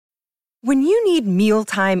When you need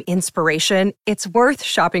mealtime inspiration, it's worth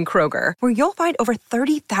shopping Kroger, where you'll find over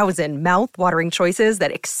 30,000 mouth-watering choices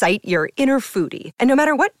that excite your inner foodie. And no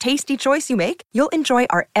matter what tasty choice you make, you'll enjoy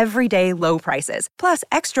our everyday low prices, plus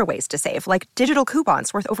extra ways to save, like digital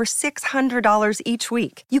coupons worth over $600 each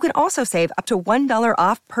week. You can also save up to $1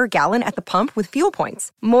 off per gallon at the pump with fuel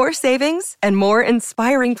points. More savings and more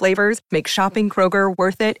inspiring flavors make shopping Kroger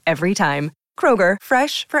worth it every time. Kroger,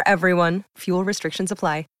 fresh for everyone. Fuel restrictions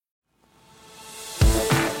apply.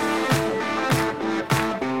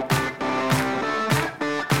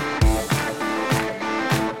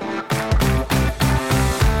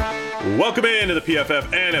 Welcome into the PFF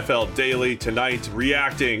NFL Daily. Tonight,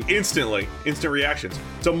 reacting instantly, instant reactions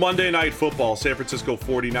to Monday Night Football. San Francisco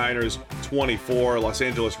 49ers 24, Los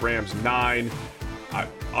Angeles Rams 9.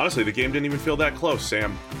 Honestly, the game didn't even feel that close,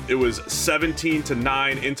 Sam. It was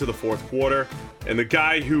 17-9 into the fourth quarter, and the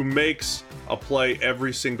guy who makes a play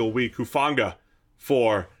every single week, Hufanga,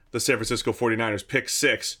 for the San Francisco 49ers, pick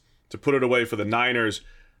 6 to put it away for the Niners.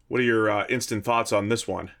 What are your instant thoughts on this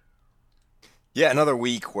one? Yeah, another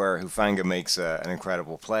week where Hufanga makes an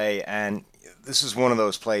incredible play, and this is one of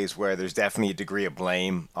those plays where there's definitely a degree of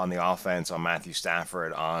blame on the offense, on Matthew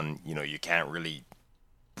Stafford, on, you can't really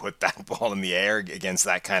put that ball in the air against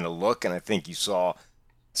that kind of look, and I think you saw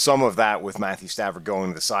some of that with Matthew Stafford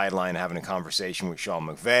going to the sideline, having a conversation with Sean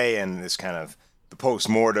McVay, and this kind of the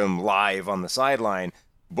post-mortem live on the sideline,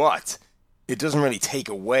 but it doesn't really take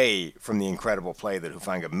away from the incredible play that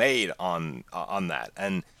Hufanga made on that,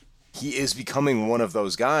 and he is becoming one of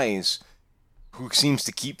those guys who seems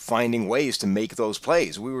to keep finding ways to make those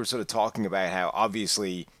plays. We were sort of talking about how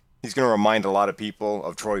obviously he's going to remind a lot of people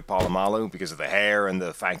of Troy Polamalu because of the hair and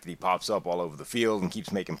the fact that he pops up all over the field and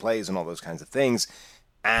keeps making plays and all those kinds of things.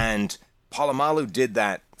 And Polamalu did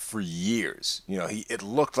that for years. It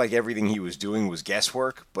looked like everything he was doing was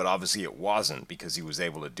guesswork, but obviously it wasn't because he was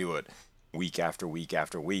able to do it week after week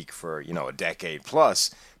after week for, a decade plus.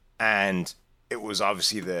 And it was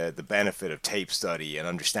obviously the benefit of tape study and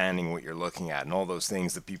understanding what you're looking at and all those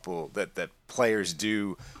things that people that players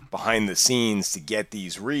do behind the scenes to get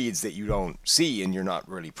these reads that you don't see and you're not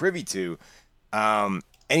really privy to.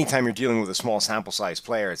 Anytime you're dealing with a small sample size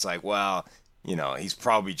player, it's like, well, he's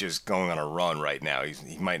probably just going on a run right now.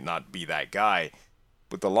 He might not be that guy.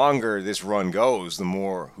 But the longer this run goes, the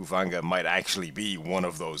more Hufanga might actually be one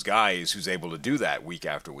of those guys who's able to do that week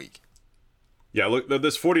after week. Yeah, look,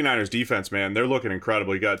 this 49ers defense, man, they're looking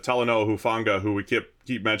incredible. You got Talanoa Hufanga, who we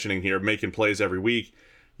keep mentioning here, making plays every week.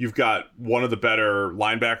 You've got one of the better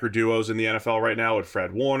linebacker duos in the NFL right now with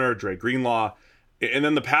Fred Warner, Dre Greenlaw. And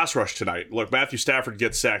then the pass rush tonight. Look, Matthew Stafford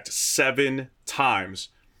gets sacked 7 times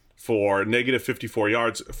for negative 54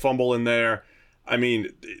 yards, fumble in there. I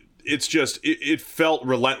mean, it's just, it felt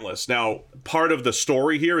relentless. Now, part of the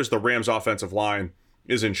story here is the Rams offensive line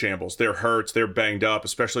is in shambles. They're hurt. They're banged up,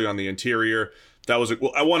 especially on the interior. I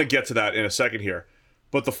want to get to that in a second here.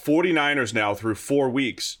 But the 49ers now, through 4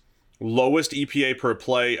 weeks, lowest EPA per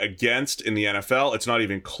play against in the NFL. It's not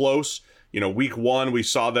even close. Week 1, we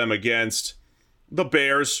saw them against the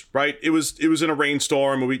Bears, right? It was in a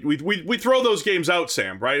rainstorm. We throw those games out,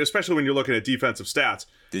 Sam, right? Especially when you're looking at defensive stats.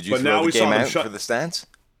 Did you throw the game out for the stats?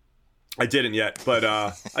 I didn't yet, but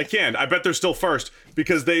I can. I bet they're still first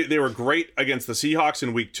because they were great against the Seahawks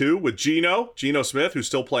in week 2 with Geno Smith, who's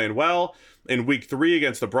still playing well. In week 3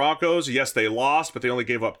 against the Broncos, yes, they lost, but they only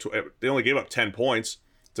gave up 10 points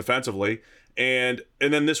defensively. And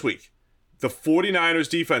then this week, the 49ers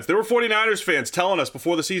defense. There were 49ers fans telling us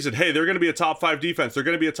before the season, hey, they're going to be a top 5 defense. They're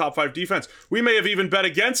going to be a top 5 defense. We may have even bet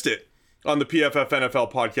against it on the PFF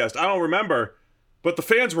NFL podcast. I don't remember, but the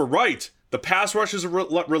fans were right. The pass rush is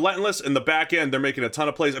relentless. In the back end, they're making a ton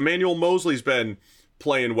of plays. Emmanuel Mosley's been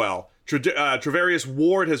playing well. Travarius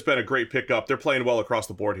Ward has been a great pickup. They're playing well across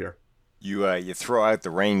the board here. You throw out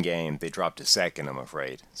the rain game, they dropped to second, I'm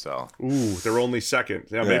afraid. So they're only second.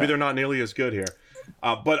 Yeah, maybe they're not nearly as good here.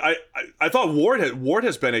 But I thought Ward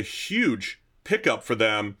has been a huge pickup for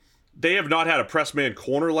them. They have not had a press man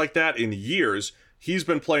corner like that in years. He's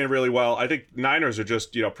been playing really well. I think Niners are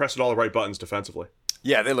just pressing all the right buttons defensively.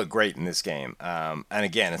 Yeah, they look great in this game. And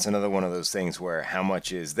again, it's another one of those things where how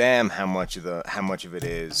much is them, how much of it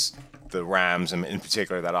is the Rams, and in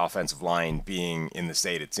particular that offensive line being in the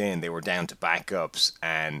state it's in. They were down to backups,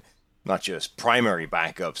 and not just primary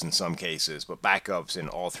backups in some cases, but backups in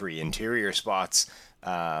all 3 interior spots.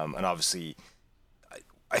 And obviously,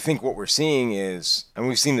 I think what we're seeing is, and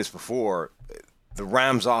we've seen this before, the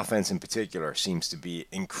Rams offense in particular seems to be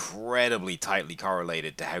incredibly tightly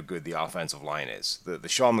correlated to how good the offensive line is. The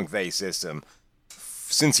Sean McVay system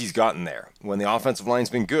since he's gotten there. When the offensive line's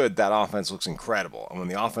been good, that offense looks incredible. And when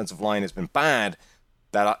the offensive line has been bad,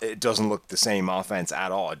 that it doesn't look the same offense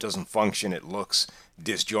at all. It doesn't function. It looks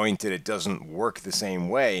disjointed. It doesn't work the same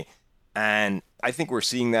way. And I think we're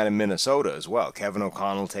seeing that in Minnesota as well. Kevin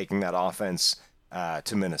O'Connell taking that offense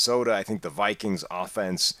to Minnesota. I think the Vikings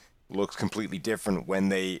offense looks completely different when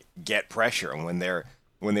they get pressure and when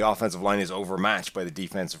the offensive line is overmatched by the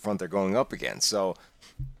defensive front they're going up against. So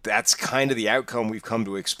that's kind of the outcome we've come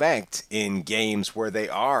to expect in games where they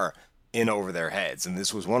are in over their heads, and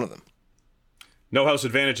this was one of them. No House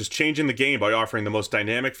Advantage is changing the game by offering the most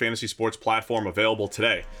dynamic fantasy sports platform available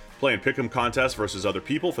today. Play in pick'em contests versus other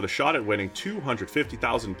people for the shot at winning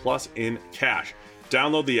 $250,000 plus in cash.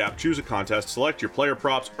 Download the app, choose a contest, select your player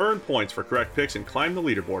props, earn points for correct picks, and climb the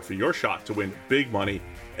leaderboard for your shot to win big money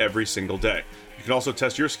every single day. You can also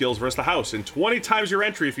test your skills versus the house and 20 times your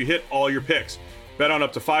entry if you hit all your picks. Bet on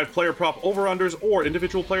up to 5 player prop over-unders or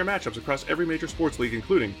individual player matchups across every major sports league,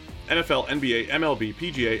 including NFL, NBA, MLB,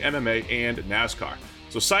 PGA, MMA, and NASCAR.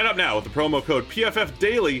 So sign up now with the promo code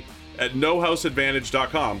PFFDaily at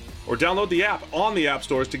nohouseadvantage.com or download the app on the app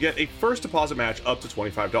stores to get a first deposit match up to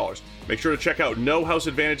 $25. Make sure to check out No House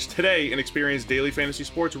Advantage today and experience daily fantasy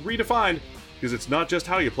sports redefined, because it's not just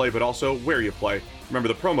how you play, but also where you play. Remember,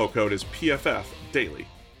 the promo code is PFFDaily.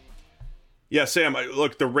 Yeah, Sam,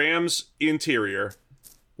 look, the Rams' interior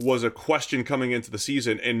was a question coming into the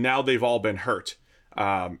season, and now they've all been hurt.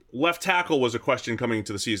 Left tackle was a question coming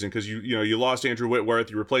into the season because you lost Andrew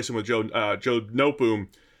Whitworth, you replaced him with Joe Noteboom.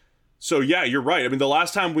 So yeah, you're right. I mean, the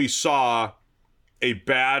last time we saw a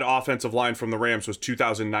bad offensive line from the Rams was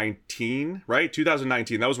 2019, right?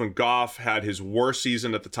 2019. That was when Goff had his worst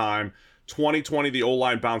season at the time. 2020, the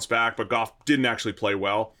O-line bounced back, but Goff didn't actually play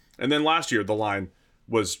well. And then last year, the line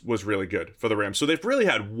was really good for the Rams. So they've really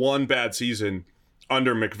had one bad season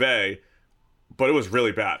under McVay, but it was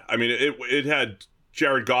really bad. I mean, it had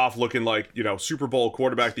Jared Goff looking like, Super Bowl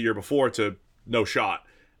quarterback the year before to no shot.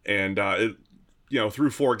 And,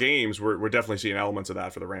 through 4 games, we're definitely seeing elements of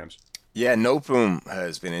that for the Rams. Yeah, Noteboom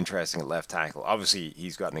has been interesting at left tackle. Obviously,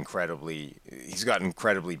 he's got incredibly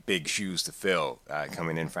big shoes to fill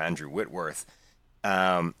coming in for Andrew Whitworth.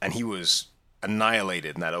 And he was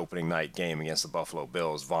annihilated in that opening night game against the Buffalo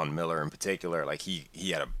Bills. Von Miller in particular, like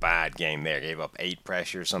he had a bad game there. Gave up 8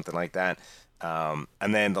 pressures, something like that. And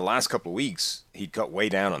then the last couple of weeks, he'd cut way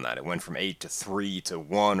down on that. It went from 8 to 3 to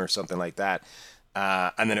 1 or something like that.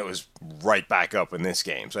 And then it was right back up in this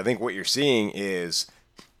game. So I think what you're seeing is,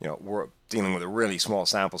 we're dealing with a really small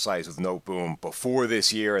sample size with Noteboom before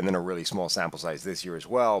this year, and then a really small sample size this year as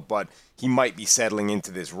well. But he might be settling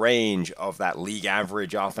into this range of that league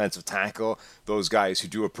average offensive tackle, those guys who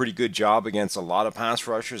do a pretty good job against a lot of pass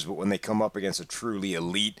rushers, but when they come up against a truly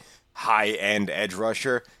elite, high-end edge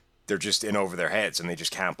rusher, they're just in over their heads, and they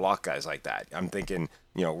just can't block guys like that. I'm thinking,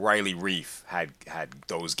 Riley Reiff had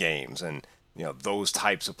those games, and those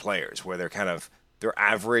types of players where they're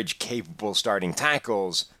average, capable starting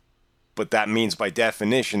tackles, but that means by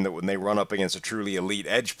definition that when they run up against a truly elite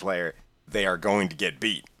edge player, they are going to get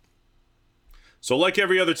beat. So like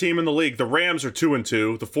every other team in the league, the Rams are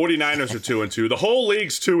 2-2, the 49ers are 2-2, the whole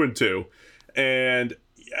league's 2-2, and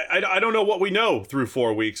I don't know what we know through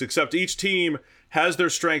 4 weeks, except each team has their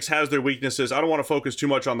strengths, has their weaknesses. I don't want to focus too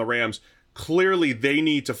much on the Rams. Clearly, they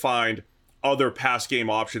need to find other pass game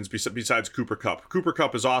options besides Cooper Kupp. Cooper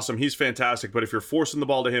Kupp is awesome. He's fantastic. But if you're forcing the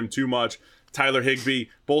ball to him too much, Tyler Higbee,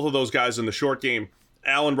 both of those guys in the short game,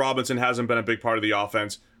 Allen Robinson hasn't been a big part of the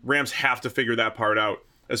offense. Rams have to figure that part out.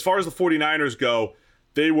 As far as the 49ers go,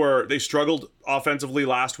 they struggled offensively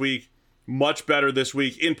last week, much better this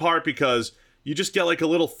week, in part because you just get like a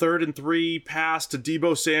little 3rd and 3 pass to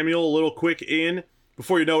Deebo Samuel, a little quick in.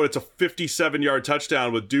 Before you know it, it's a 57-yard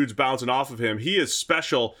touchdown with dudes bouncing off of him. He is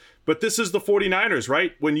special. But this is the 49ers,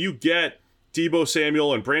 right? When you get Deebo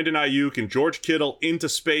Samuel and Brandon Ayuk and George Kittle into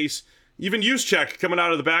space, even Juszczyk coming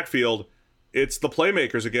out of the backfield, it's the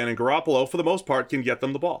playmakers again, and Garoppolo, for the most part, can get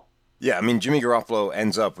them the ball. Yeah, I mean, Jimmy Garoppolo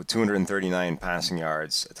ends up with 239 passing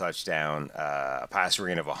yards, a touchdown, a passer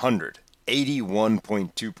rating of 100.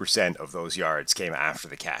 81.2% of those yards came after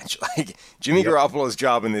the catch. Like, Jimmy Garoppolo's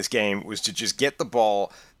job in this game was to just get the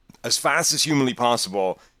ball as fast as humanly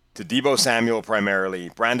possible to Deebo Samuel primarily,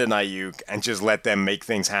 Brandon Ayuk, and just let them make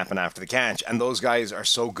things happen after the catch. And those guys are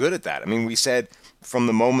so good at that. I mean, we said from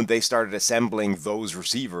the moment they started assembling those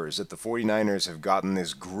receivers that the 49ers have gotten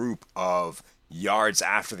this group of yards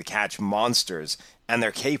after the catch monsters, and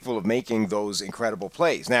they're capable of making those incredible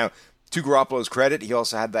plays. Now, to Garoppolo's credit, he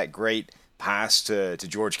also had that great pass to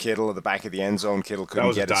George Kittle at the back of the end zone. Kittle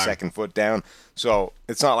couldn't get his second foot down. So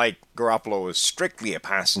it's not like Garoppolo was strictly a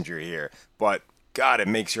passenger here, but God, it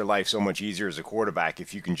makes your life so much easier as a quarterback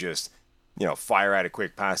if you can just, fire out a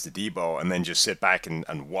quick pass to Debo and then just sit back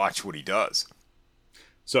and watch what he does.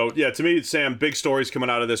 So, yeah, to me, Sam, big stories coming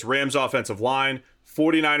out of this. Rams offensive line,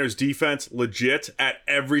 49ers defense, legit at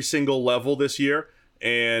every single level this year.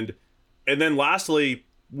 And then lastly,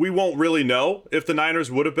 we won't really know if the Niners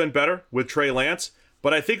would have been better with Trey Lance,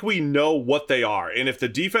 but I think we know what they are. And if the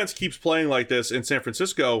defense keeps playing like this in San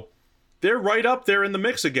Francisco, they're right up there in the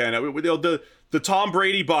mix again. The Tom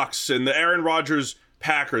Brady Bucks and the Aaron Rodgers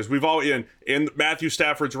Packers, we've all in Matthew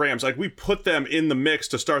Stafford's Rams, like we put them in the mix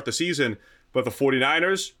to start the season. But the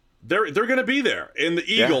 49ers, they're going to be there. And the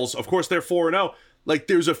Eagles, of course, they're 4-0. Like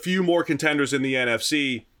there's a few more contenders in the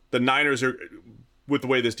NFC. The Niners are, with the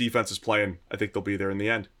way this defense is playing, I think they'll be there in the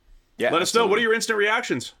end. Yeah, let us know. What are your instant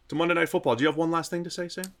reactions to Monday Night Football? Do you have one last thing to say,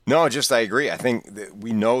 Sam? No, just I agree. I think that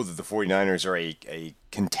we know that the 49ers are a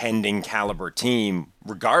contending caliber team,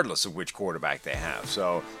 regardless of which quarterback they have.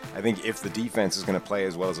 So I think if the defense is going to play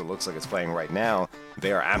as well as it looks like it's playing right now,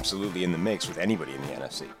 they are absolutely in the mix with anybody in the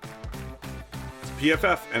NFC.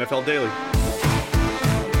 PFF NFL Daily.